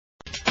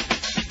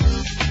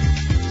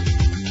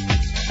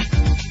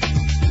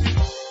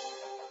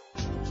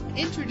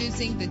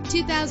Introducing the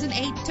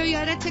 2008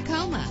 Toyota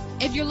Tacoma.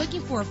 If you're looking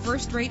for a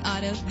first-rate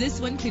auto,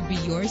 this one could be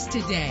yours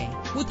today.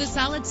 With a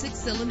solid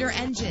 6-cylinder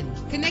engine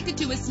connected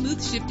to a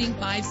smooth shifting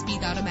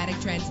 5-speed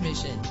automatic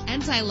transmission,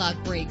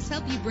 anti-lock brakes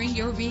help you bring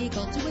your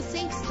vehicle to a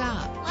safe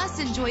stop. Plus,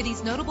 enjoy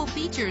these notable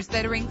features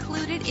that are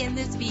included in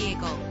this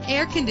vehicle: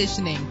 air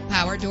conditioning,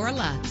 power door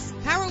locks,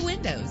 power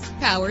windows,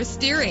 power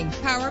steering,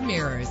 power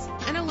mirrors,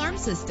 an alarm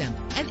system,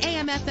 an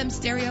AM/FM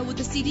stereo with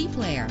a CD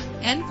player.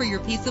 And for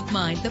your peace of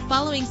mind, the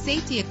following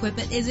safety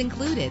equipment is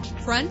included: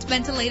 front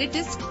ventilated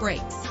disc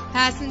brakes,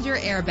 passenger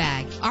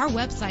airbag. Our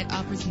website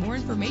offers more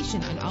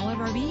information on all of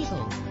our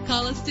vehicles.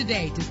 Call us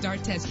today to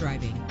start test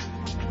driving.